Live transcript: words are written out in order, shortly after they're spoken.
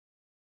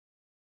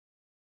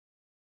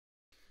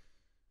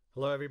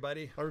Hello,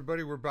 everybody. Hi,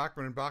 everybody, we're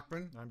Bachman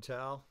Bachman. I'm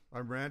Tal,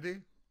 I'm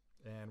Randy.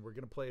 and we're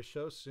going to play a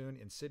show soon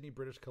in Sidney,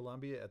 British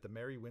Columbia at the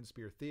Mary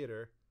Winspear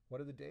Theater. What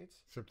are the dates?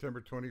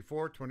 September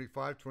 24,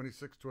 25,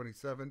 26,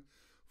 27.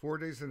 4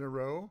 days in a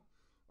row.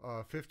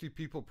 50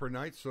 people per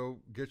night, so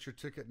get your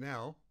ticket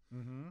now.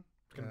 Mm-hmm.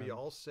 It's going to be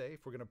all safe.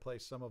 We're going to play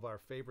some of our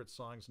favorite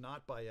songs,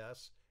 not by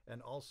us,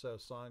 and also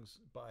songs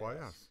by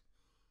us.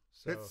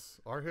 So Hits,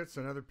 our hits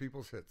and other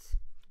people's hits.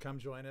 come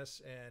join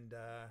us, and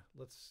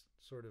let's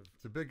sort of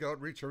It's a big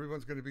outreach.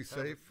 Everyone's going to be have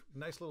safe. a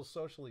nice little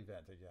social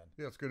event again.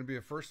 Yeah, it's going to be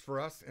a first for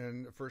us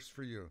and a first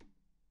for you.